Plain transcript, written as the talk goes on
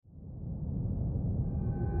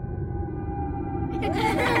Oh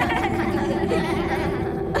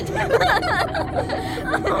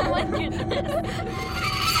my goodness.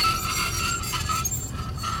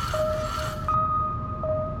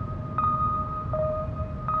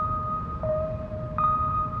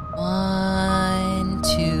 One,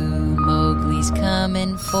 two, Mowgli's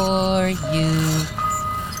coming for you.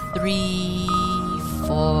 3,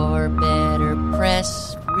 4, better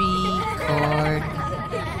press record.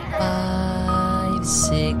 5,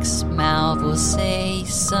 6, Mal will say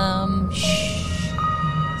some shh.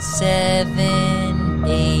 7,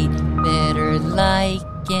 8, better like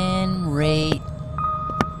and rate.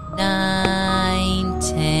 9,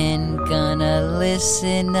 10, gonna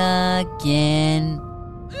listen again.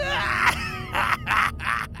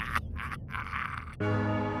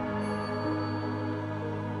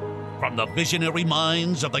 From the visionary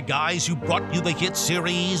minds of the guys who brought you the hit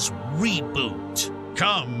series Reboot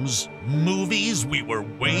comes Movies We Were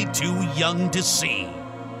Way Too Young to See.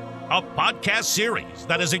 A podcast series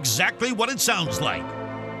that is exactly what it sounds like.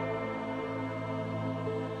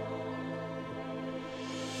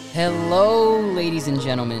 Hello, ladies and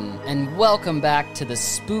gentlemen, and welcome back to the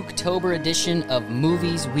Spooktober edition of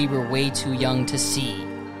Movies We Were Way Too Young to See.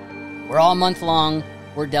 We're all month long.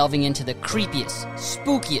 We're delving into the creepiest,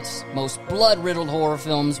 spookiest, most blood-riddled horror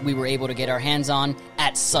films we were able to get our hands on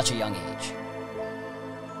at such a young age.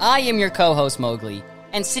 I am your co-host, Mowgli,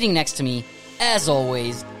 and sitting next to me, as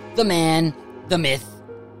always, the man, the myth,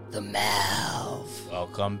 the Malv.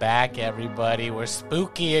 Welcome back, everybody. We're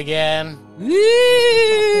spooky again. Woo!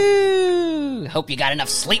 Hope you got enough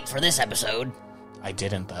sleep for this episode. I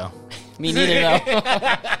didn't, though. Me neither,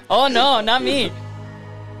 though. Oh, no, not me.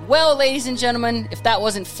 Well, ladies and gentlemen, if that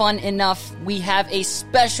wasn't fun enough, we have a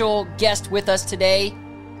special guest with us today.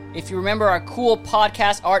 If you remember our cool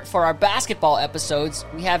podcast art for our basketball episodes,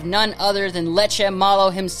 we have none other than Leche Malo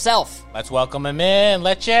himself. Let's welcome him in.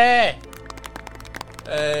 Leche! Hey,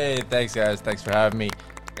 thanks guys. Thanks for having me.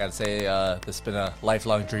 Gotta say, this has been a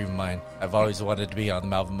lifelong dream of mine. I've always wanted to be on the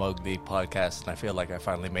Malvin Mowgli podcast, and I feel like I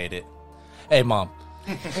finally made it. Hey, Mom.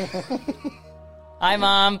 Hi,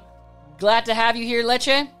 Mom. Glad to have you here, Leche.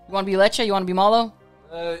 You want to be Leche? You want to be Malo?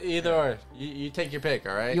 Either or. You take your pick,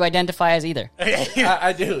 all right? You identify as either.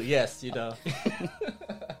 I do, yes, you know.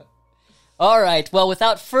 All right, well,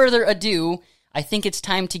 without further ado, I think it's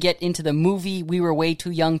time to get into the movie we were way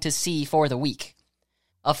too young to see for the week.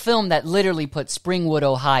 A film that literally put Springwood,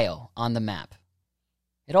 Ohio on the map.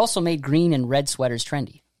 It also made green and red sweaters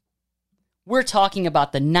trendy. We're talking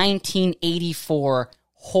about the 1984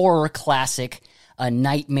 horror classic, A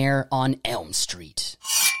Nightmare on Elm Street.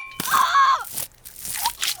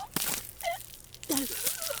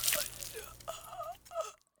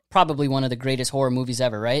 Probably one of the greatest horror movies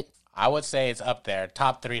ever, right? I would say it's up there.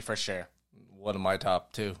 Top 3 for sure. One of my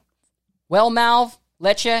top 2. Well, Malv,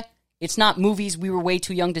 Leche, it's not movies we were way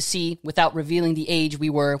too young to see without revealing the age we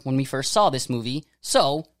were when we first saw this movie.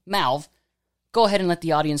 So, Malv, go ahead and let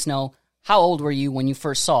the audience know, how old were you when you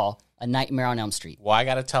first saw A Nightmare on Elm Street? Well, I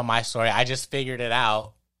got to tell my story. I just figured it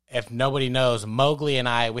out. If nobody knows, Mowgli and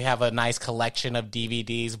I, we have a nice collection of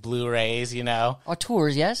DVDs, Blu-rays, you know. Or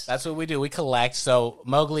tours, yes? That's what we do. We collect. So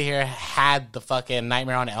Mowgli here had the fucking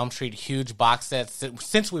Nightmare on Elm Street huge box set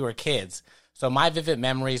since we were kids. So my vivid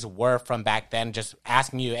memories were from back then, just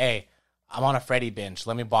asking you, hey, I'm on a Freddy binge.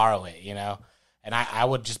 Let me borrow it, you know. And I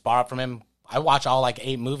would just borrow it from him. I watched all like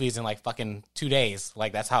 8 movies in like fucking 2 days.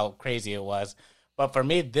 Like that's how crazy it was. But for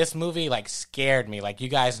me, this movie like scared me. Like you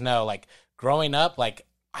guys know, like growing up, like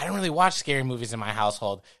I didn't really watch scary movies in my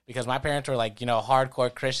household because my parents were like, you know,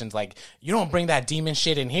 hardcore Christians. Like, you don't bring that demon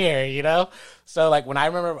shit in here, you know? So, like, when I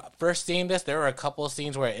remember first seeing this, there were a couple of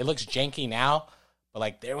scenes where it looks janky now, but,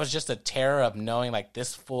 like, there was just a terror of knowing, like,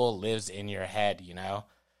 this fool lives in your head, you know?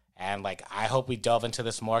 And, like, I hope we delve into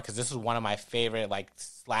this more because this is one of my favorite, like,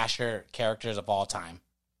 slasher characters of all time.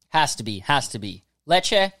 Has to be, has to be.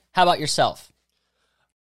 Leche, how about yourself?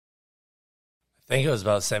 I think I was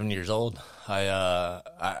about 7 years old. I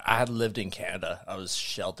had lived in Canada. I was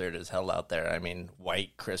sheltered as hell out there. I mean,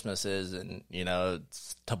 white Christmases and, you know,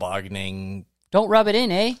 it's tobogganing. Don't rub it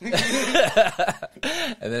in, eh?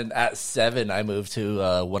 And then at 7, I moved to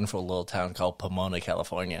a wonderful little town called Pomona,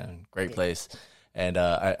 California. Great place. And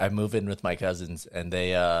I move in with my cousins, and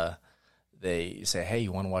they say, hey,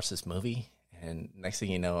 you want to watch this movie? And next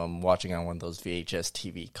thing you know, I'm watching on one of those VHS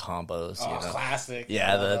TV combos. Oh, you know? Classic.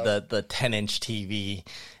 Yeah, the 10-inch TV,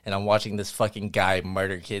 and I'm watching this fucking guy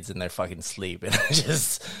murder kids in their fucking sleep, and it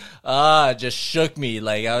just shook me.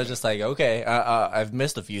 Like I was just like, okay, I've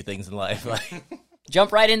missed a few things in life. Like,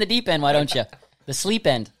 Jump right in the deep end, why don't you? The sleep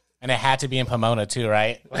end. And it had to be in Pomona too,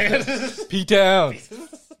 right? P-Town.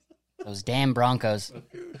 Those damn Broncos.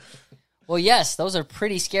 Well, yes, those are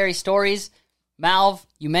pretty scary stories. Malv,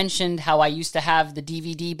 you mentioned how I used to have the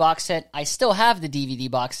DVD box set. I still have the DVD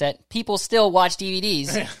box set. People still watch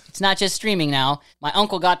DVDs. It's not just streaming now. My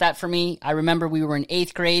uncle got that for me. I remember we were in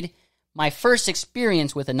 8th grade. My first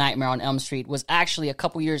experience with A Nightmare on Elm Street was actually a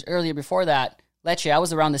couple years earlier before that. Lecce, I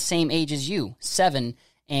was around the same age as you, 7.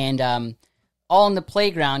 And all in the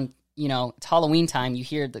playground, you know, it's Halloween time. You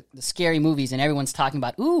hear the scary movies and everyone's talking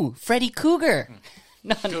about, ooh, Freddy Krueger.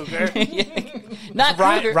 No, Cougar. not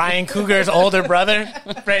Krueger. Ryan Cougar's older brother,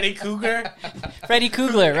 Freddy Cougar. Freddy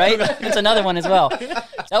Kugler, right? That's another one as well.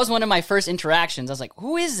 That was one of my first interactions. I was like,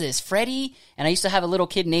 who is this, Freddy? And I used to have a little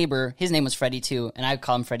kid neighbor. His name was Freddy, too, and I would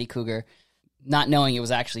call him Freddy Cougar, not knowing it was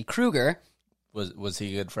actually Krueger. Was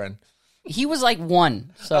he a good friend? He was like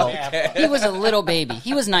 1, so he was a little baby.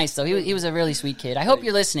 He was nice, though. He was a really sweet kid. I hope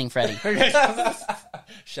you're listening, Freddy.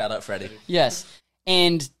 Shout out, Freddie. Yes.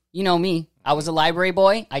 And you know me. I was a library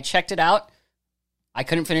boy. I checked it out. I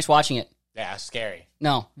couldn't finish watching it. Yeah, scary.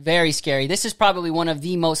 No, very scary. This is probably one of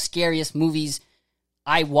the most scariest movies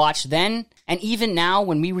I watched then. And even now,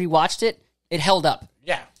 when we rewatched it, it held up.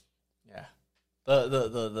 Yeah. Yeah.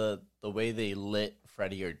 The way they lit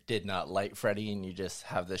Freddy or did not light Freddy, and you just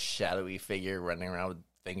have this shadowy figure running around with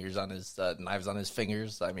fingers on his knives on his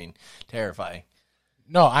fingers. I mean, terrifying.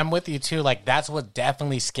 No, I'm with you too. Like, that's what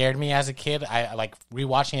definitely scared me as a kid. I like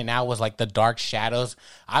rewatching it now was like the dark shadows.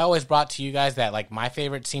 I always brought to you guys that like my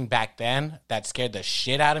favorite scene back then that scared the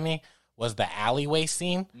shit out of me was the alleyway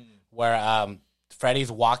scene where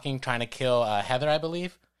Freddy's walking trying to kill Heather, I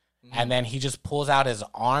believe. And then he just pulls out his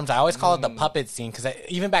arms. I always call it the puppet scene because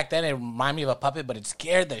even back then it reminded me of a puppet, but it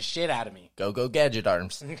scared the shit out of me. Go gadget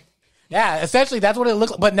arms. Yeah, essentially that's what it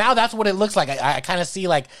looks like. But now that's what it looks like. I kind of see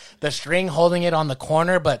like the string holding it on the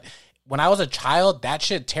corner. But when I was a child, that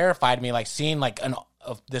shit terrified me. Like seeing like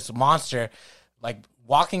this monster like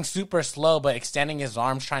walking super slow but extending his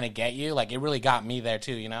arms trying to get you. Like it really got me there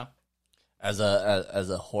too, you know? As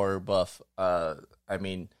a horror buff, I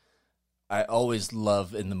mean, I always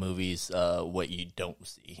love in the movies what you don't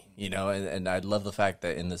see, you know, and I love the fact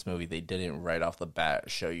that in this movie they didn't right off the bat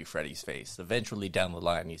show you Freddy's face. Eventually down the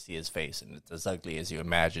line you see his face and it's as ugly as you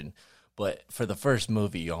imagine. But for the first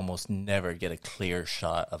movie you almost never get a clear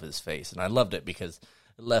shot of his face. And I loved it because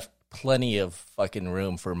it left plenty of fucking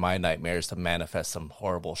room for my nightmares to manifest some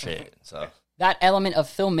horrible shit. So that element of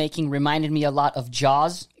filmmaking reminded me a lot of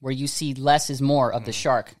Jaws, where you see less is more of the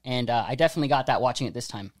shark. And I definitely got that watching it this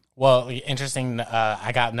time. Well, interesting.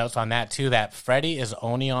 I got notes on that too. That Freddy is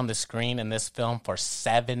only on the screen in this film for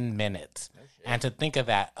 7 minutes, and to think of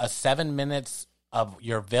that, 7 minutes of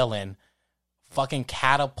your villain fucking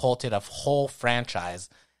catapulted a whole franchise.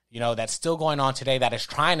 You know that's still going on today. That is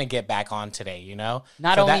trying to get back on today. You know,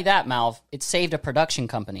 not only that, Malv, it saved a production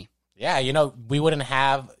company. Yeah, you know, we wouldn't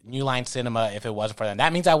have New Line Cinema if it wasn't for them.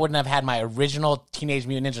 That means I wouldn't have had my original Teenage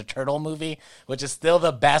Mutant Ninja Turtle movie, which is still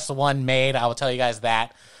the best one made. I will tell you guys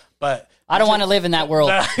that. But I don't want to live in that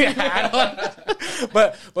world.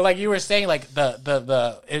 but like you were saying, like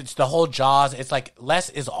the it's the whole Jaws. It's like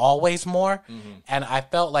less is always more, and I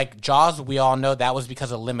felt like Jaws. We all know that was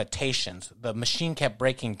because of limitations. The machine kept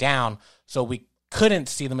breaking down, so we couldn't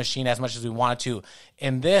see the machine as much as we wanted to.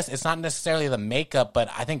 In this, it's not necessarily the makeup, but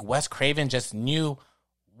I think Wes Craven just knew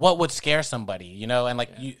what would scare somebody, you know, and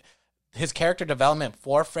like his character development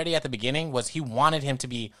for Freddy at the beginning was he wanted him to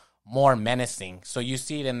be more menacing. So you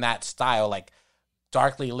see it in that style, like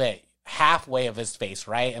darkly lit, halfway of his face,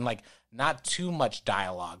 right? And like not too much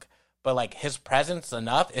dialogue, but like his presence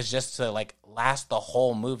enough is just to like last the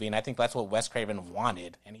whole movie. And I think that's what Wes Craven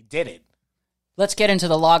wanted, and he did it. Let's get into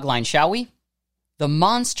the log line, shall we? The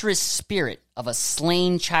monstrous spirit of a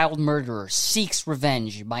slain child murderer seeks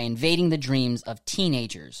revenge by invading the dreams of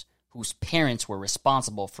teenagers whose parents were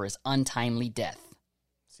responsible for his untimely death.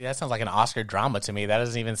 See, that sounds like an Oscar drama to me. That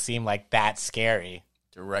doesn't even seem like that scary.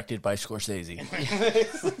 Directed by Scorsese.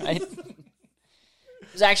 Right?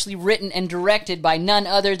 It was actually written and directed by none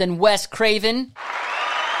other than Wes Craven.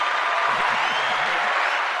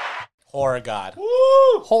 Horror god.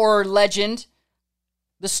 Woo! Horror legend.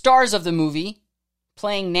 The stars of the movie,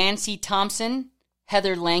 playing Nancy Thompson,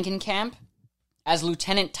 Heather Langenkamp. As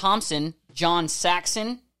Lieutenant Thompson, John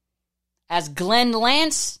Saxon. As Glenn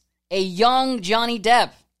Lance, a young Johnny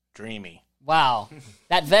Depp. Dreamy. Wow.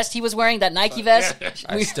 That vest he was wearing, that Nike vest.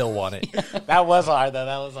 I still want it. That was hard, though.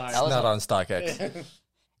 That was hard. It's not on StockX.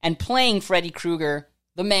 And playing Freddy Krueger,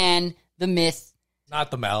 the man, the myth.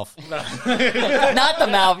 Not the mouth. Not the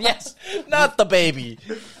mouth, yes. Not the baby.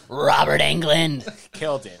 Robert Englund.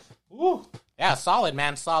 Killed it. Woo. Yeah, solid,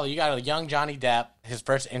 man. Solid. You got a young Johnny Depp, his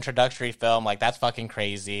first introductory film. Like, that's fucking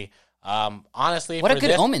crazy. Honestly, What a for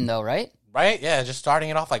good this, omen, though, right? right? Yeah, just starting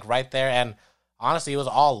it off like right there, and honestly, it was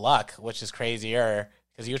all luck, which is crazier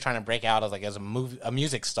because he was trying to break out as a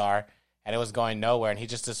music star, and it was going nowhere, and he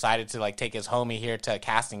just decided to like take his homie here to a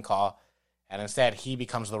casting call, and instead he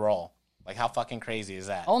becomes the role. Like, how fucking crazy is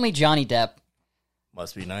that? Only Johnny Depp.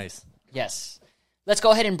 Must be nice. Yes. Let's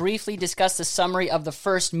go ahead and briefly discuss the summary of the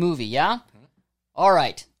first movie, yeah? All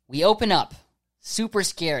right. We open up. Super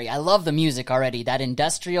scary. I love the music already. That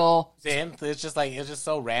industrial. It's just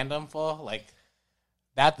so random, like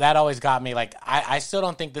that always got me. Like, I still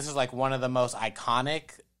don't think this is like one of the most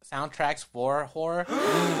iconic soundtracks for horror.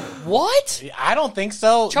 What? I don't think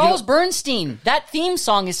so. Charles Bernstein. That theme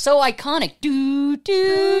song is so iconic. Do,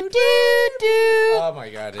 do, do, do. Oh my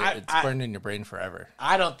god, it's burned in your brain forever.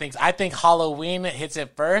 I don't think so. I think Halloween hits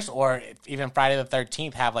it first, or even Friday the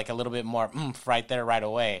 13th have like a little bit more oomph right there, right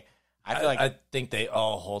away. I think they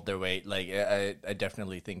all hold their weight. Like, I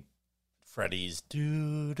definitely think Freddy's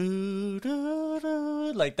do do do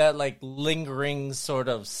do, like that, like lingering sort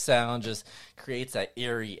of sound just creates that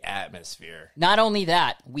eerie atmosphere. Not only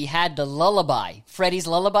that, we had the lullaby. Freddy's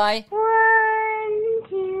lullaby. 1,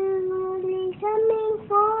 2, 3, coming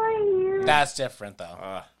for you. That's different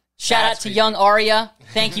though. Shout out to young Aria.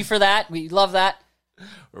 Thank you for that. We love that.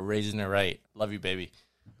 We're raising it right. Love you, baby.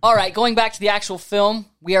 All right, going back to the actual film,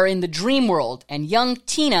 we are in the dream world, and young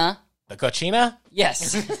Tina, The Cochina?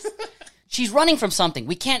 yes, she's running from something.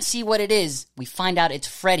 We can't see what it is. We find out it's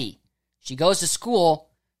Freddy. She goes to school.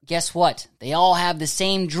 Guess what? They all have the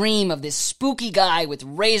same dream of this spooky guy with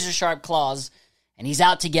razor-sharp claws, and he's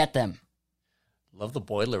out to get them. Love the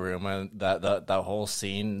boiler room and that whole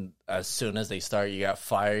scene. As soon as they start, you got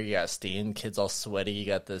fire, you got steam, kids all sweaty. You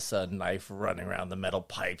got this knife running around the metal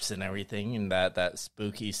pipes and everything, and that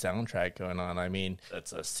spooky soundtrack going on. I mean,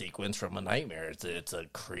 it's a sequence from a nightmare. It's a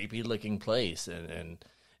creepy looking place, and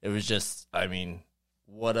it was just, I mean,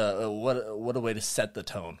 what a way to set the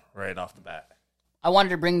tone right off the bat. I wanted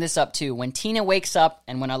to bring this up too. When Tina wakes up,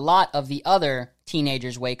 and when a lot of the other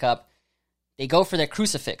teenagers wake up, they go for their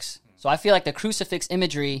crucifix. So I feel like the crucifix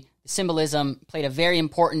imagery, symbolism, played a very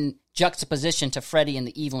important juxtaposition to Freddy and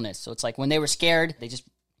the evilness. So it's like when they were scared, they just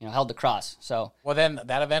held the cross. So Well, then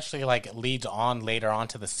that eventually like leads on later on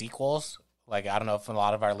to the sequels. Like, I don't know if a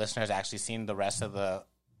lot of our listeners actually seen the rest of the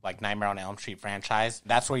like Nightmare on Elm Street franchise.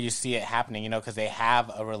 That's where you see it happening, because they have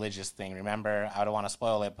a religious thing. Remember, I don't want to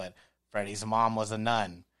spoil it, but Freddy's mom was a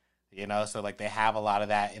nun, so like they have a lot of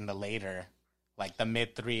that in the later, like the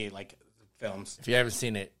mid 3 like films. If you haven't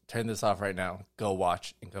seen it, turn this off right now. Go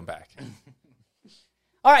watch and come back.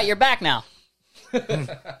 all right, you're back now.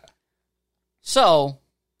 So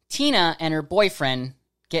Tina and her boyfriend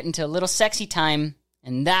get into a little sexy time,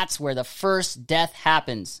 and that's where the first death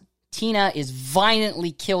happens. Tina is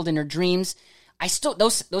violently killed in her dreams.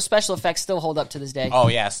 Those special effects still hold up to this day. Oh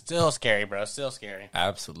yeah, still scary, bro. Still scary.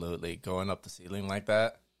 Absolutely. Going up the ceiling like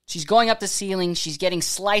that. She's going up the ceiling. She's getting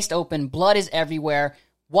sliced open. Blood is everywhere.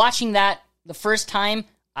 Watching that the first time,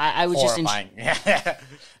 I was horrifying.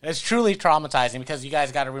 It's truly traumatizing, because you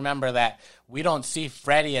guys got to remember that we don't see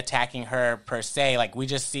Freddy attacking her per se. Like, we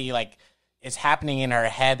just see like it's happening in her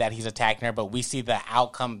head that he's attacking her, but we see the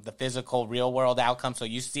outcome, the physical, real world outcome. So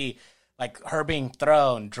you see like her being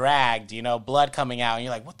thrown, dragged, blood coming out, and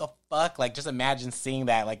you're like, what the fuck? Like, just imagine seeing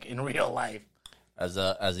that like in real life. As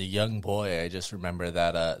a young boy, I just remember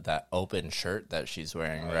that open shirt that she's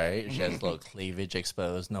wearing, right? She has a little cleavage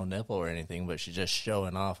exposed, no nipple or anything, but she's just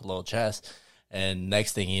showing off a little chest. And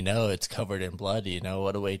next thing you know, it's covered in blood.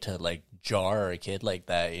 What a way to like jar a kid like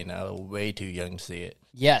that. Way too young to see it.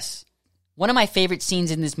 Yes. One of my favorite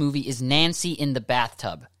scenes in this movie is Nancy in the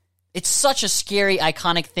bathtub. It's such a scary,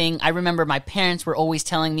 iconic thing. I remember my parents were always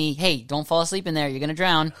telling me, hey, don't fall asleep in there. You're going to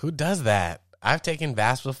drown. Who does that? I've taken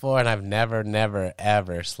baths before, and I've never,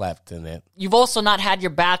 ever slept in it. You've also not had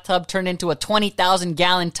your bathtub turned into a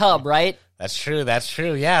 20,000-gallon tub, right? That's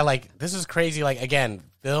true. Yeah, like, this is crazy. Like, again,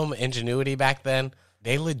 film ingenuity back then.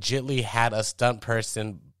 They legitly had a stunt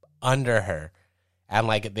person under her. And,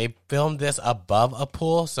 like, they filmed this above a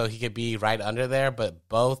pool so he could be right under there. But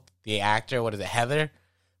both the actor, Heather,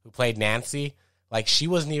 who played Nancy, like, she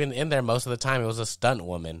wasn't even in there most of the time. It was a stunt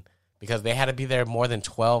woman, because they had to be there more than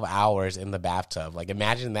 12 hours in the bathtub. Like,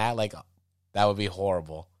 imagine that. Like, that would be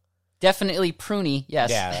horrible. Definitely pruny, yes.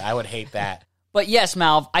 Yeah, I would hate that. But yes,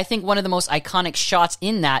 Malv, I think one of the most iconic shots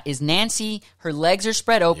in that is Nancy, her legs are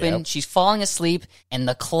spread open, Yep. she's falling asleep, and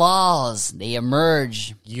the claws, they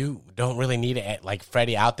emerge. You don't really need it, like,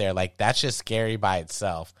 Freddy out there. Like, that's just scary by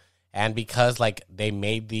itself. And because, like, they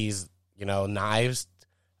made these, knives,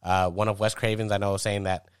 one of Wes Craven's, I know, was saying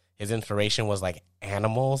that his inspiration was, like,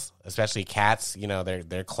 animals, especially cats,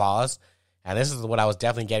 their claws. And this is what I was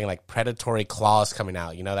definitely getting, like predatory claws coming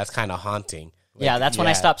out. That's kind of haunting. Yeah, that's when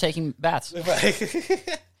I stopped taking baths.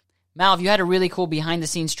 Malv, you had a really cool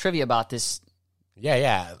behind-the-scenes trivia about this.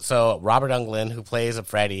 Yeah. So Robert Englund, who plays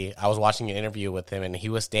Freddy, I was watching an interview with him, and he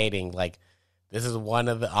was stating, like, this is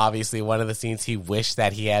obviously one of the scenes he wished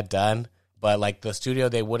that he had done. But, like, the studio,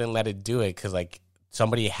 they wouldn't let it do it because, like,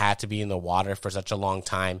 somebody had to be in the water for such a long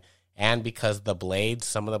time. And because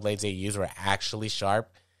some of the blades they used were actually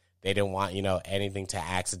sharp, they didn't want, anything to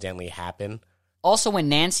accidentally happen. Also, when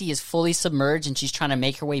Nancy is fully submerged and she's trying to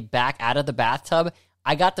make her way back out of the bathtub,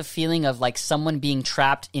 I got the feeling of like someone being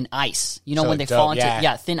trapped in ice. When they fall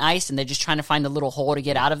into thin ice and they're just trying to find a little hole to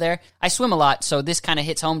get out of there. I swim a lot, so this kind of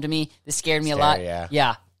hits home to me. This scared me a lot.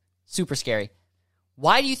 Yeah, super scary.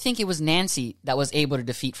 Why do you think it was Nancy that was able to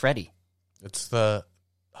defeat Freddy? It's the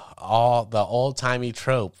old-timey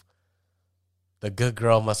trope. The good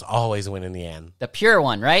girl must always win in the end. The pure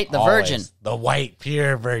one, right? The always. Virgin. The white,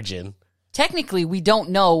 pure virgin. Technically, we don't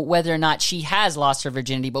know whether or not she has lost her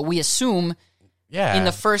virginity, but we assume in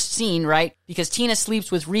the first scene, right? Because Tina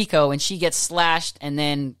sleeps with Rico and she gets slashed, and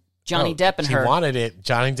then Johnny Depp and her. She wanted it.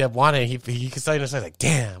 Johnny Depp wanted it. He could say, like,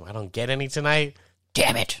 damn, I don't get any tonight.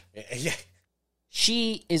 Damn it. Yeah.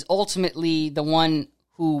 She is ultimately the one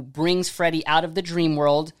who brings Freddy out of the dream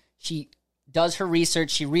world. She does her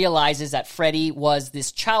research. She realizes that Freddy was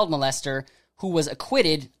this child molester who was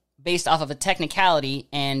acquitted based off of a technicality,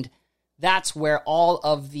 and that's where all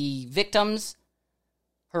of the victims,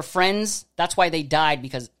 her friends, that's why they died,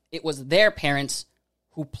 because it was their parents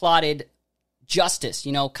who plotted justice,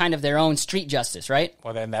 kind of their own street justice, right?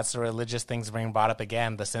 Well, then that's the religious things being brought up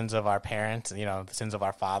again, the sins of our parents, the sins of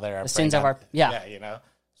our father. The sins of our, Yeah,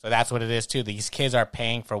 So that's what it is, too. These kids are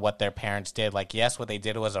paying for what their parents did. Like, yes, what they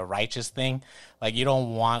did was a righteous thing. Like, you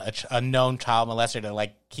don't want a known child molester to,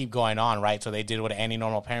 like, keep going on, right? So they did what any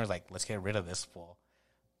normal parent was like, let's get rid of this fool.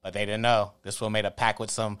 But they didn't know. This fool made a pact with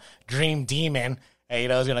some dream demon,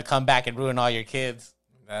 and, he's going to come back and ruin all your kids.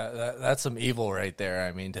 That's some evil right there.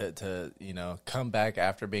 I mean, to come back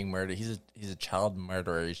after being murdered. He's a child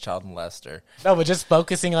murderer. He's a child molester. No, but just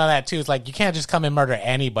focusing on that, too. It's like, you can't just come and murder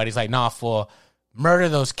anybody. It's like, nah, fool. Murder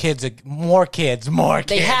those kids, more kids.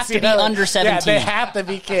 They have to be under 17. Yeah, they have to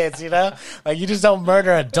be kids, Like, you just don't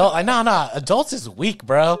murder adults. Like, no, adults is weak,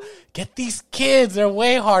 bro. Get these kids. They're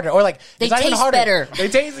way harder. Or, like, they it's not even taste harder. better. They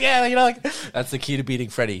taste, like. That's the key to beating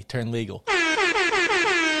Freddy. Turn legal.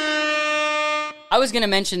 I was going to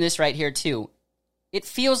mention this right here, too. It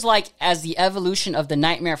feels like as the evolution of the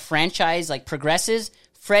Nightmare franchise, like, progresses,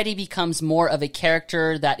 Freddy becomes more of a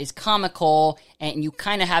character that is comical and you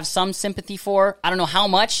kind of have some sympathy for. I don't know how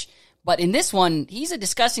much, but in this one, he's a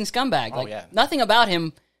disgusting scumbag. Nothing about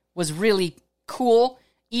him was really cool.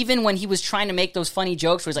 Even when he was trying to make those funny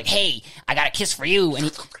jokes where he's like, hey, I got a kiss for you.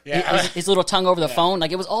 And his little tongue over the phone.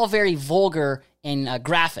 Like, it was all very vulgar and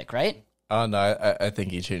graphic, right? Oh, no, I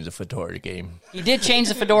think he changed the Fedora game. He did change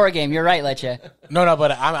the Fedora game. You're right, Leche. No,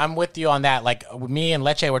 but I'm with you on that. Like, me and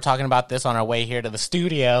Leche were talking about this on our way here to the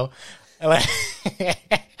studio.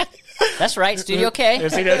 That's right, Studio K.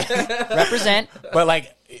 Represent. But,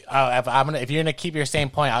 like, if you're going to keep your same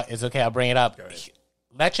point, it's okay, I'll bring it up.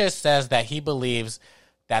 Leche says that he believes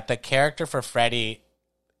that the character for Freddy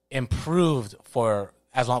improved for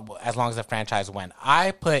as long as the franchise went.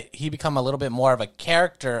 He become a little bit more of a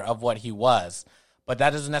character of what he was, but that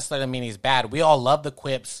doesn't necessarily mean he's bad. We all love the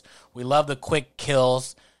quips. We love the quick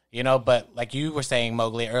kills, but like you were saying,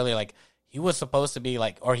 Mowgli, earlier, like, he was supposed to be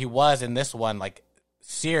like, or he was in this one, like,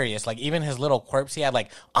 serious. Like, even his little quirks he had,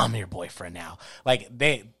 like, I'm your boyfriend now. Like,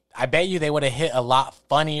 I bet you they would have hit a lot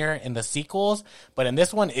funnier in the sequels, but in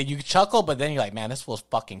this one, you chuckle, but then you're like, man, this fool's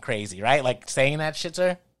fucking crazy, right? Like, saying that shit,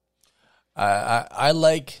 sir? I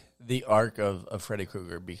like the arc of Freddy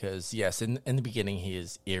Krueger because, yes, in the beginning he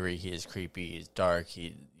is eerie, he is creepy, he's dark,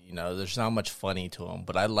 there's not much funny to him.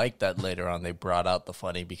 But I like that later on they brought out the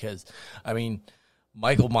funny because, I mean,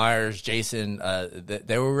 Michael Myers, Jason,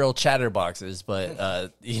 they were real chatterboxes,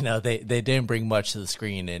 but, they didn't bring much to the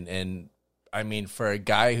screen. And I mean, for a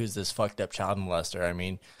guy who's this fucked up child molester, I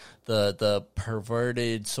mean, the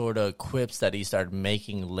perverted sort of quips that he started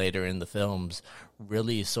making later in the films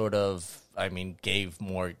really sort of, I mean, gave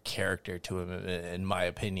more character to him, in my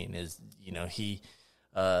opinion, it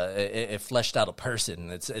fleshed out a person.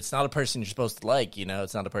 It's not a person you're supposed to like,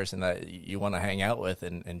 it's not a person that you want to hang out with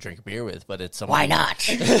and drink a beer with, but it's someone. Why not?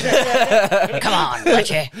 Come on,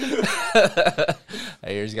 Leche.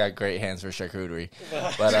 He's got great hands for charcuterie.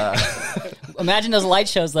 But Imagine those light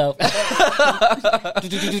shows, though.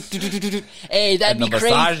 Hey, that'd be crazy,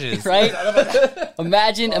 massages. right?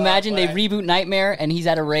 Imagine they reboot Nightmare and he's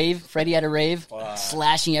at a rave. Freddy at a rave,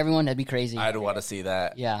 slashing everyone. That'd be crazy. I'd want to see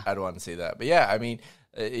that. Yeah. I'd want to see that. But yeah, I mean,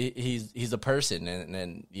 he's a person,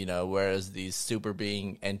 and you know, whereas these super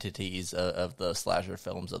being entities of the slasher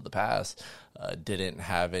films of the past didn't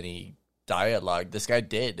have any dialogue, this guy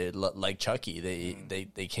did. Like Chucky,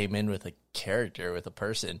 they came in with a character, with a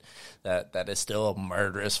person that is still a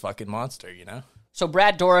murderous fucking monster, you know. So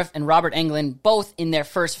Brad Dourif and Robert Englund, both in their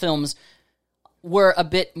first films, were a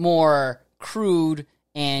bit more crude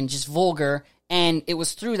and just vulgar. And it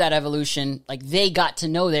was through that evolution, like, they got to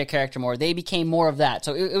know their character more. They became more of that.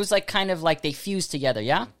 So it was like kind of like they fused together,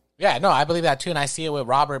 yeah? Yeah, no, I believe that too. And I see it with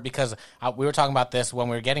Robert because we were talking about this when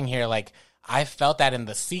we were getting here. Like, I felt that in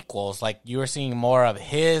the sequels, like, you were seeing more of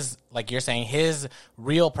his, like you're saying, his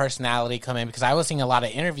real personality come in, because I was seeing a lot of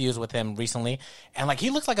interviews with him recently, and, like, he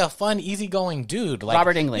looks like a fun, easygoing dude. Like,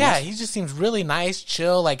 Robert Englund. Yeah, yes. he just seems really nice,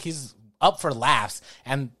 chill, like, he's up for laughs,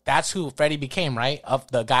 and that's who Freddy became, right? Of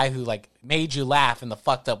the guy who, like, made you laugh in the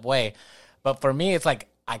fucked up way. But for me, it's like,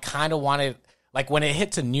 I kind of wanted, like, when it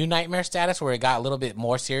hit to New Nightmare status, where it got a little bit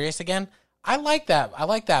more serious again, I like that. I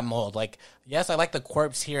like that mold. Like, yes, I like the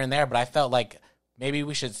quirks here and there, but I felt like maybe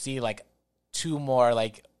we should see, like, 2 more,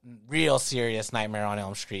 like, real serious Nightmare on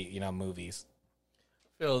Elm Street, you know, movies.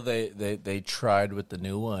 I feel they tried with the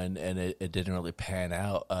new one, and it didn't really pan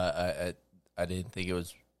out. I didn't think it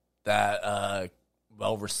was that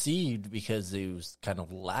well received, because he was kind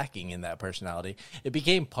of lacking in that personality. It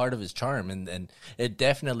became part of his charm, and it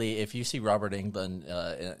definitely, if you see Robert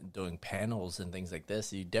Englund doing panels and things like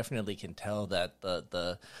this, you definitely can tell that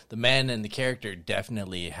the man and the character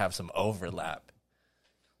definitely have some overlap.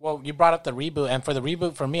 Well, you brought up the reboot, and for the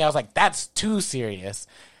reboot, for me, I was like, that's too serious.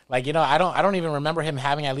 Like, you know, I don't even remember him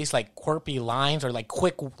having at least, like, quirky lines or, like,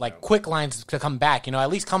 quick lines to come back, you know, at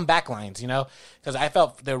least comeback lines, you know, because I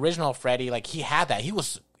felt the original Freddy, like, he had that.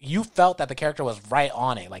 You felt that the character was right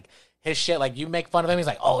on it. Like, his shit, like, you make fun of him, he's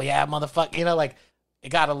like, oh, yeah, motherfucker, you know, like, it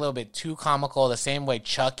got a little bit too comical, the same way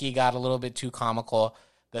Chucky got a little bit too comical,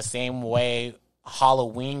 the same way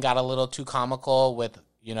Halloween got a little too comical with,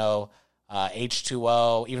 you know,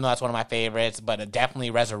 H2O, even though that's one of my favorites, but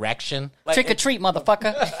definitely Resurrection. Like, Trick or treat,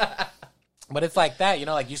 motherfucker. But it's like that, you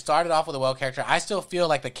know, like, you started off with a well character. I still feel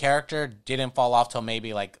like the character didn't fall off till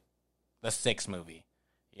maybe, like, the 6th movie.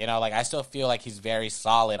 You know, like, I still feel like he's very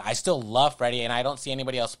solid. I still love Freddy, and I don't see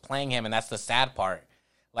anybody else playing him, and that's the sad part.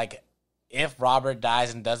 Like, if Robert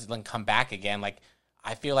dies and doesn't come back again, like,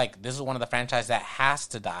 I feel like this is one of the franchises that has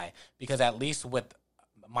to die, because at least with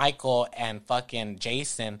Michael and fucking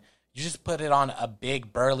Jason, you just put it on a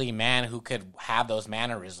big, burly man who could have those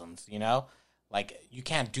mannerisms, you know? Like, you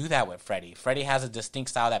can't do that with Freddy. Freddy has a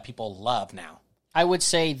distinct style that people love now. I would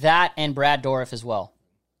say that and Brad Dourif as well.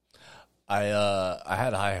 I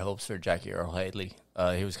had high hopes for Jackie Earle Haley.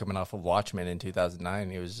 He was coming off of Watchmen in 2009.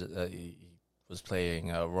 He was playing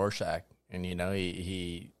Rorschach, and, you know,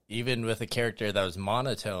 he even with a character that was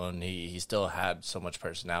monotone, he still had so much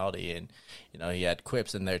personality, and, you know, he had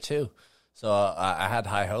quips in there too. So I had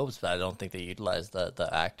high hopes, but I don't think they utilized the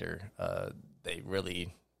actor. They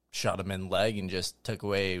really shot him in the leg and just took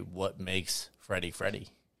away what makes Freddy Freddy.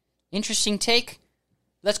 Interesting take.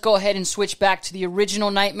 Let's go ahead and switch back to the original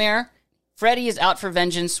Nightmare. Freddy is out for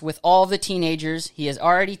vengeance with all of the teenagers. He has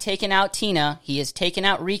already taken out Tina. He has taken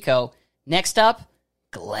out Rico. Next up,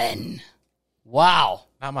 Glenn. Wow.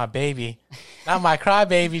 Not my baby. Not my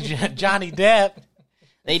crybaby, Johnny Depp.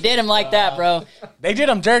 They did him like that, bro. They did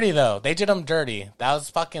him dirty, though. They did him dirty. That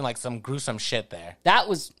was fucking, like, some gruesome shit there. That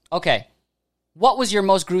was... Okay. What was your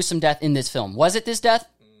most gruesome death in this film? Was it this death?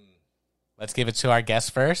 Let's give it to our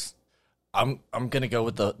guest first. I'm gonna go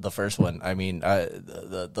with the first one. I mean,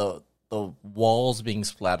 the walls being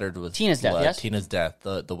splattered with Tina's blood. death, yes? Tina's death.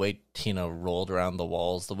 The way Tina rolled around the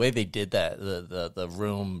walls, the way they did that, the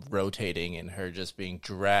room rotating and her just being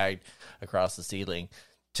dragged across the ceiling,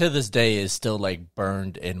 to this day is still, like,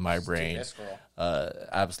 burned in my brain.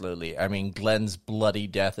 Absolutely. I mean, Glenn's bloody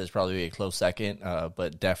death is probably a close second,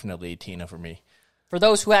 but definitely Tina for me. For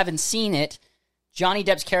those who haven't seen it, Johnny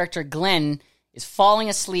Depp's character Glenn is falling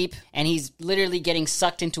asleep, and he's literally getting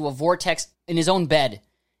sucked into a vortex in his own bed.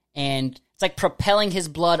 And it's like propelling his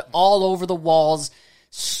blood all over the walls.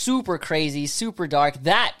 Super crazy, super dark.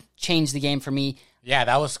 That changed the game for me. Yeah,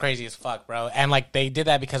 that was crazy as fuck, bro. And, like, they did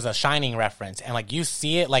that because of Shining reference. And, like, you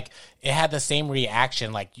see it, like, it had the same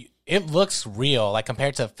reaction. Like, it looks real, like,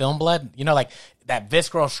 compared to Film Blood. You know, like, that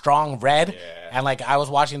visceral, strong red. And like I was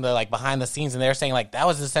watching the like behind the scenes, and they were saying like that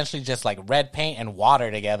was essentially just like red paint and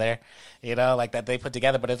water together, you know, like that they put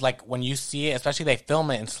together. But it's like when you see it, especially they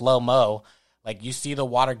film it in slow mo, like you see the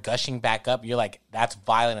water gushing back up. You're like, that's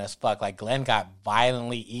violent as fuck. Like Glenn got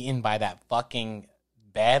violently eaten by that fucking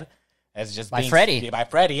bed. As just by Freddy,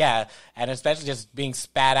 yeah, and especially just being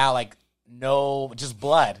spat out like no, just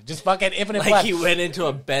blood, just fucking infinite like blood. He went into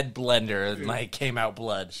a bed blender and like came out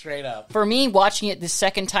blood straight up. For me, watching it this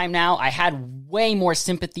second time now, I had way more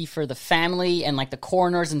sympathy for the family and like the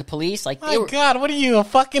coroners and the police. Like, my God, what are you, a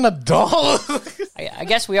fucking adult? I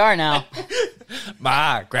guess we are now.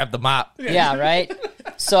 Ma, grab the mop. Yeah, right.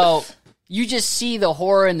 So you just see the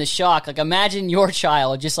horror and the shock. Like, imagine your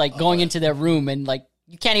child just like going into their room and like.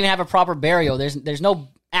 You can't even have a proper burial. There's no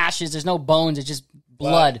ashes. There's no bones. It's just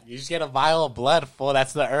blood. You just get a vial of blood full.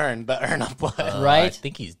 That's the urn of blood. Right? I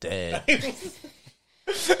think he's dead.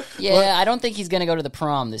 Yeah, I don't think he's going to go to the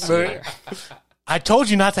prom this year. I told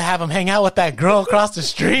you not to have him hang out with that girl across the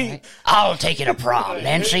street. I'll take you to prom,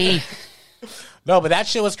 Nancy. No, but that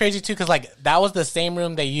shit was crazy too, because like that was the same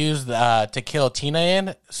room they used to kill Tina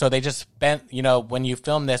in. So they just spent, you know, when you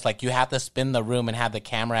film this, like you have to spin the room and have the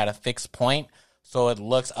camera at a fixed point. So it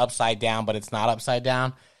looks upside down, but it's not upside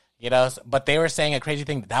down, you know? But they were saying a crazy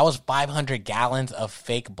thing. That was 500 gallons of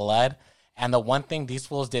fake blood. And the one thing these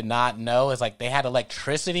fools did not know is, like, they had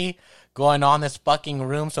electricity going on this fucking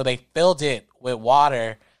room. So they filled it with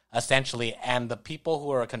water, essentially. And the people who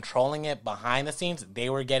were controlling it behind the scenes, they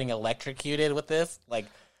were getting electrocuted with this. Like,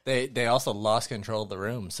 They also lost control of the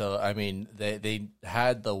room. So, I mean, they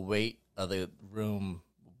had the weight of the room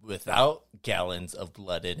without gallons of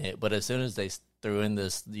blood in it. But as soon as they threw in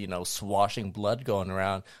this, you know, swashing blood going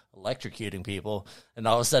around, electrocuting people, and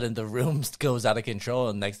all of a sudden the room goes out of control,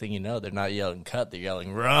 and next thing you know, they're not yelling cut, they're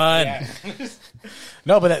yelling run. Yeah.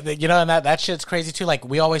 No, but you know, and that shit's crazy too. Like,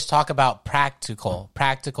 we always talk about practical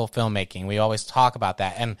filmmaking. We always talk about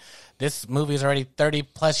that, and this movie is already 30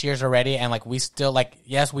 plus years already, and like we still like,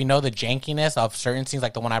 yes, we know the jankiness of certain scenes,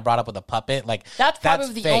 like the one I brought up with the puppet. Like that's probably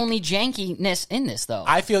the fake. only jankiness in this, though.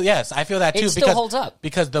 I feel that too. It still holds up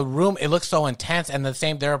because the room, it looks so intense, and the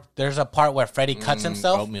same there's a part where Freddy cuts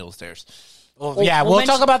himself. Oatmeal stairs. Well, yeah, we'll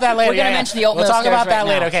talk about that later. We're gonna mention the oatmeal We'll talk stairs about that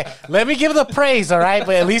right later. now. Okay, let me give the praise, all right?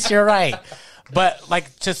 But at least you're right. But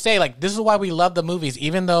like to say, like, this is why we love the movies,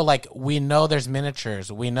 even though like we know there's miniatures,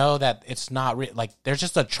 we know that it's not real. Like, there's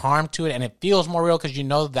just a charm to it, and it feels more real because you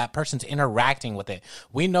know that person's interacting with it.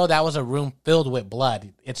 We know that was a room filled with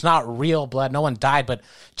blood. It's not real blood. No one died, but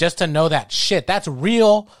just to know that shit, that's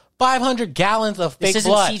real. 500 gallons of fake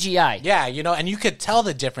blood. This isn't CGI. Yeah, you know, and you could tell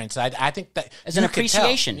the difference. I think that as an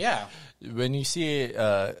appreciation. Yeah. When you see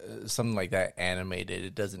something like that animated,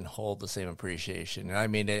 it doesn't hold the same appreciation. I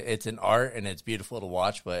mean, it's an art and it's beautiful to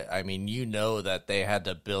watch, but I mean, you know that they had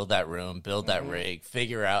to build that room, build that rig,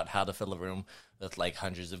 figure out how to fill a room with like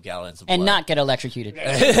hundreds of gallons of blood. And not get electrocuted.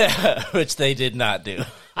 Which they did not do.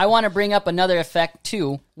 I want to bring up another effect,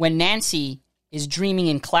 too. When Nancy is dreaming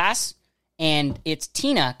in class, and it's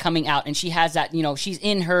Tina coming out, and she has that, you know, she's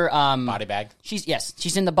in her... body bag.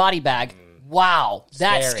 She's in the body bag. Wow,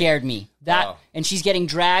 that Scary. scared me. And she's getting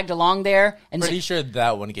dragged along there. And Pretty sure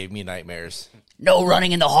that one gave me nightmares. no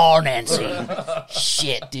running in the hall, Nancy.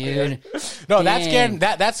 Shit, dude. No, Dang.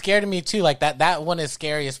 that scared me too. Like that one is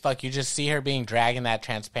scary as fuck. You just see her being dragged in that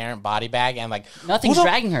transparent body bag, and like Nothing's who the-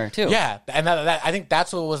 dragging her, too. Yeah, and I think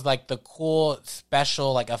that's what was like the cool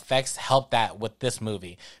special like effects helped that with this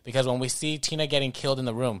movie, because when we see Tina getting killed in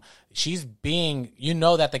the room, she's being, you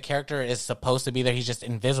know, that the character is supposed to be there. He's just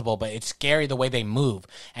invisible, but it's scary the way they move,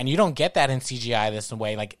 and you don't get that in CGI this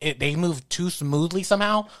way. Like they move too smoothly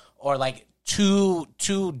somehow, or like too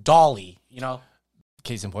dolly, you know.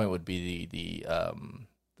 Case in point would be the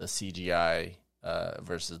CGI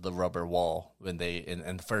versus the rubber wall. When they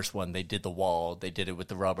in the first one they did the wall, they did it with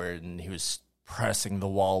the rubber, and he was pressing the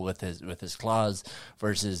wall with his claws.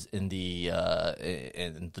 Versus in the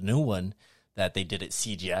new one that they did it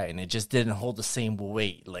CGI, and it just didn't hold the same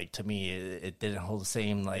weight. Like, to me, it didn't hold the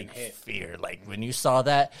same like fear. Like when you saw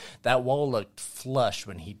that wall looked flush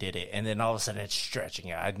when he did it, and then all of a sudden it's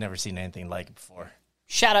stretching out. I'd never seen anything like it before.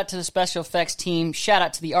 Shout out to the special effects team. Shout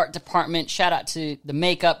out to the art department. Shout out to the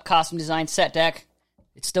makeup, costume design, set deck.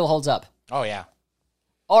 It still holds up. Oh yeah.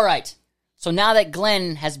 All right. So now that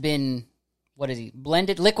Glenn has been, what is he,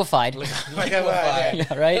 liquefied.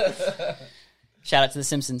 Yeah, right? Shout out to The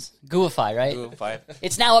Simpsons. Gooify, right? Gooify.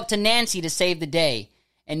 It's now up to Nancy to save the day.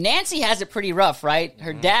 And Nancy has it pretty rough, right?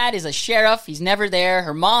 Her dad is a sheriff. He's never there.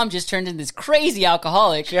 Her mom just turned into this crazy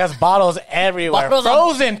alcoholic. She has bottles everywhere. Bottles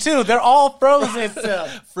frozen, too. They're all frozen still.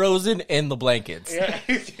 Frozen in the blankets.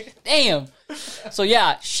 Damn. So,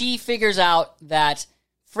 yeah, she figures out that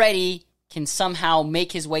Freddy can somehow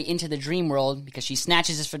make his way into the dream world because she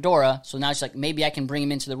snatches his fedora. So now she's like, maybe I can bring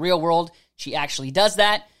him into the real world. She actually does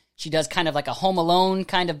that. She does kind of like a Home Alone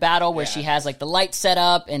kind of battle where she has like the light set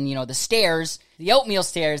up and, you know, the stairs, the oatmeal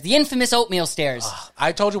stairs, the infamous oatmeal stairs.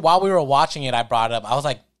 I told you while we were watching it, I brought it up. I was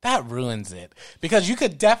like, that ruins it. Because you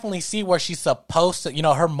could definitely see where she's supposed to, you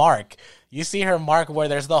know, her mark. You see her mark where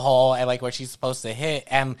there's the hole and like where she's supposed to hit.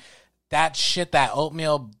 And that shit, that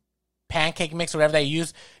oatmeal pancake mix, whatever they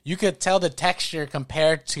use, you could tell the texture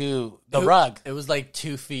compared to the rug. It was like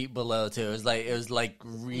 2 feet below too. It was like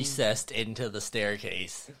recessed into the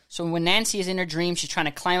staircase. So when Nancy is in her dream, she's trying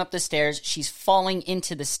to climb up the stairs. She's falling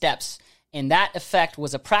into the steps. And that effect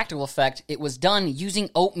was a practical effect. It was done using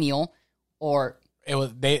oatmeal or...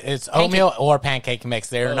 It's oatmeal or pancake mix.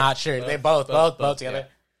 They're not sure. They both together.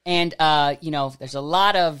 And, you know, there's a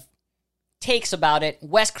lot of takes about it.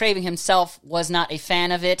 Wes Craven himself was not a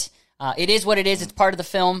fan of it. It is what it is. It's part of the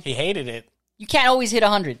film. He hated it. You can't always hit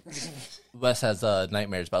 100. Wes has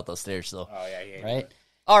nightmares about those stairs, though. Oh, yeah, he hated Right?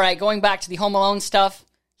 All right, going back to the Home Alone stuff.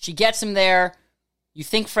 She gets him there. You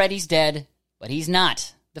think Freddy's dead, but he's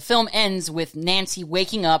not. The film ends with Nancy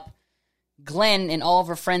waking up. Glenn and all of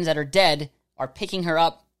her friends that are dead are picking her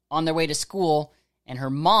up on their way to school, and her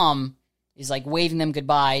mom is like waving them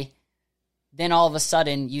goodbye. Then all of a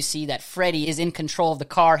sudden, you see that Freddy is in control of the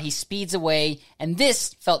car. He speeds away, and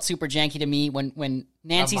this felt super janky to me when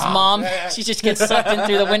Nancy's mom she just gets sucked in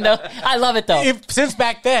through the window. I love it though. Since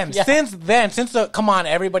back then, come on,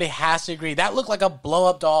 everybody has to agree that looked like a blow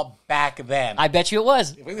up doll back then. I bet you it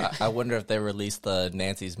was. I wonder if they released the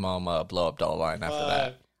Nancy's mom blow up doll line after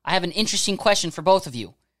that. I have an interesting question for both of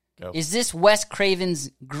you. Go. Is this Wes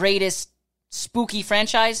Craven's greatest spooky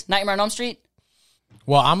franchise, Nightmare on Elm Street?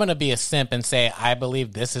 Well, I'm going to be a simp and say I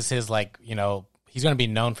believe this is his, like, you know, he's going to be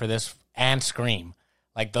known for this and Scream.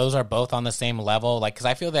 Like, those are both on the same level. Like, because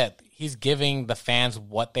I feel that he's giving the fans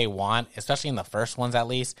what they want, especially in the first ones at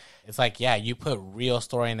least. It's like, yeah, you put real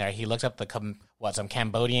story in there. He looks up some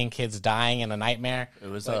Cambodian kids dying in a nightmare. It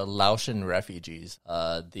was Laotian refugees,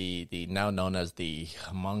 the now known as the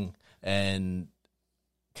Hmong, and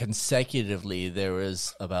consecutively there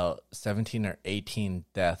was about 17 or 18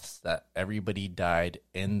 deaths that everybody died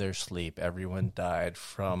in their sleep. Everyone died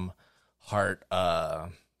from heart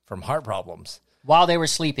problems While they were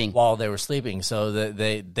sleeping. So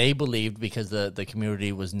they believed, because the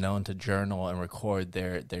community was known to journal and record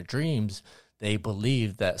their dreams, they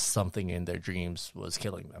believed that something in their dreams was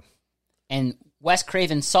killing them. And Wes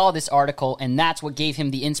Craven saw this article, and that's what gave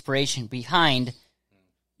him the inspiration behind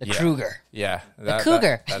the Kruger. Yeah.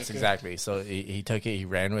 Cougar. That's exactly. So he took it, he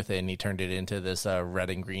ran with it, and he turned it into this red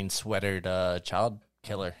and green sweatered child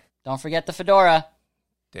killer. Don't forget the fedora.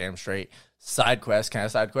 Damn straight. Side quest. Kind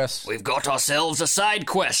of side quest? We've got ourselves a side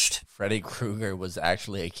quest. Freddy Krueger was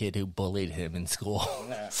actually a kid who bullied him in school.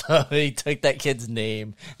 So he took that kid's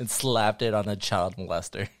name and slapped it on a child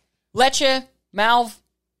molester. Leche, Malv,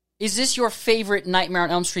 is this your favorite Nightmare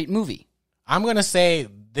on Elm Street movie? I'm going to say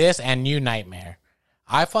this and New Nightmare.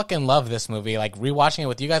 I fucking love this movie. Like, rewatching it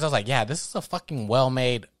with you guys, I was like, yeah, this is a fucking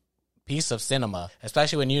well-made piece of cinema.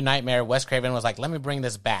 Especially when New Nightmare, Wes Craven was like, let me bring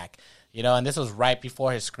this back. You know, and this was right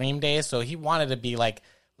before his Scream days, so he wanted to be like,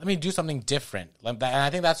 let me do something different. And I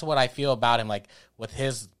think that's what I feel about him, like, with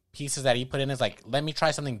his pieces that he put in, is like, let me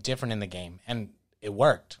try something different in the game. And it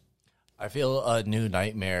worked. I feel a New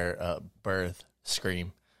Nightmare birth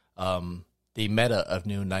Scream. The meta of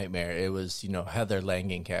New Nightmare, it was, you know, Heather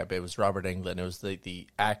Langenkamp, it was Robert Englund, it was the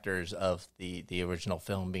actors of the original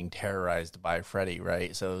film being terrorized by Freddy,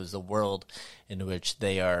 right? So it was a world in which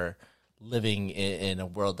they are living in a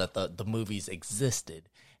world that the movies existed.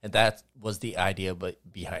 And that was the idea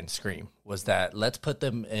behind Scream, was that let's put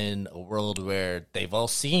them in a world where they've all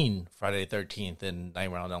seen Friday the 13th and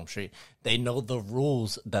Nightmare on Elm Street. They know the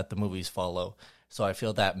rules that the movies follow. So I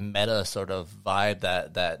feel that meta sort of vibe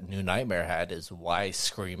that New Nightmare had is why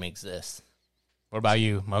Scream exists. What about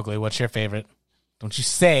you, Mowgli? What's your favorite? Don't you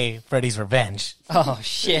say Freddy's Revenge. Oh,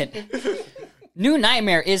 shit. New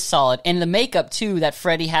Nightmare is solid, and the makeup, too, that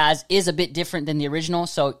Freddy has is a bit different than the original,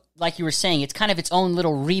 so like you were saying, it's kind of its own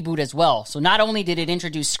little reboot as well. So not only did it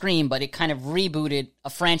introduce Scream, but it kind of rebooted a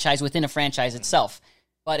franchise within a franchise itself.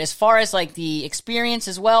 But as far as, like, the experience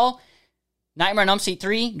as well, Nightmare on Elm Street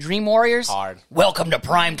 3, Dream Warriors. Hard. Welcome to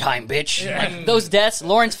primetime, bitch. Like, those deaths,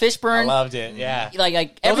 Lawrence Fishburne. I loved it, yeah.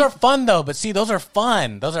 Like those are fun, though, but see, those are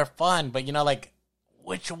fun. But, you know, like,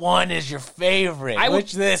 which one is your favorite?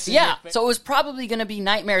 So it was probably going to be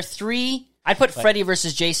Nightmare 3. I put Freddy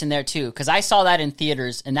versus Jason there too, because I saw that in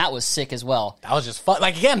theaters, and that was sick as well. That was just fun.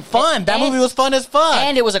 Like, again, fun. That movie was fun as fuck.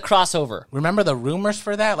 And it was a crossover. Remember the rumors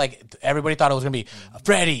for that? Like, everybody thought it was going to be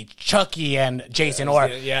Freddy, Chucky, and Jason. Or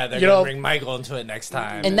they're going to bring Michael into it next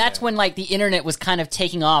time. And that's when, like, the internet was kind of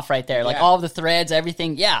taking off right there. Like, all of the threads,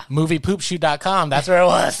 everything. Yeah. Moviepoopshoot.com. That's where it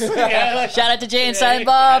was. Shout out to Jay and Silent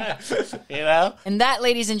Bob. You know? And that,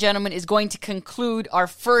 ladies and gentlemen, is going to conclude our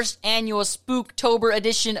first annual Spooktober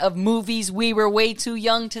edition of Movies We Were Way Too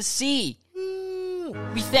Young to See.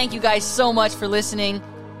 We thank you guys so much for listening.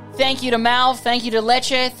 Thank you to Malv. Thank you to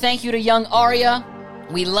Leche. Thank you to young Arya.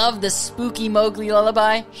 We love the spooky Mowgli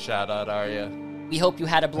lullaby. Shout out, Arya. We hope you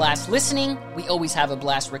had a blast listening. We always have a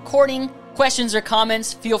blast recording. Questions or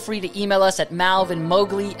comments, feel free to email us at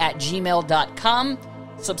malvinmowgli@gmail.com.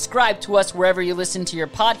 Subscribe to us wherever you listen to your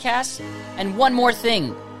podcasts. And one more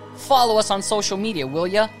thing. Follow us on social media, will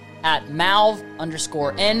ya? At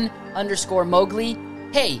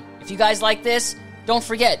Malv_N_Mowgli. Hey, if you guys like this, don't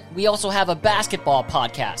forget, we also have a basketball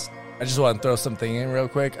podcast. I just want to throw something in real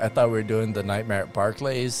quick. I thought we were doing the Nightmare at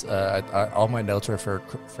Barclays. All my notes were for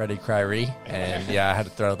Freddie Cryrie. And yeah, I had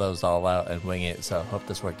to throw those all out and wing it. So hope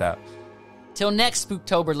this worked out. Till next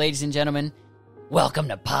Spooktober, ladies and gentlemen, welcome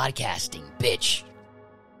to podcasting, bitch.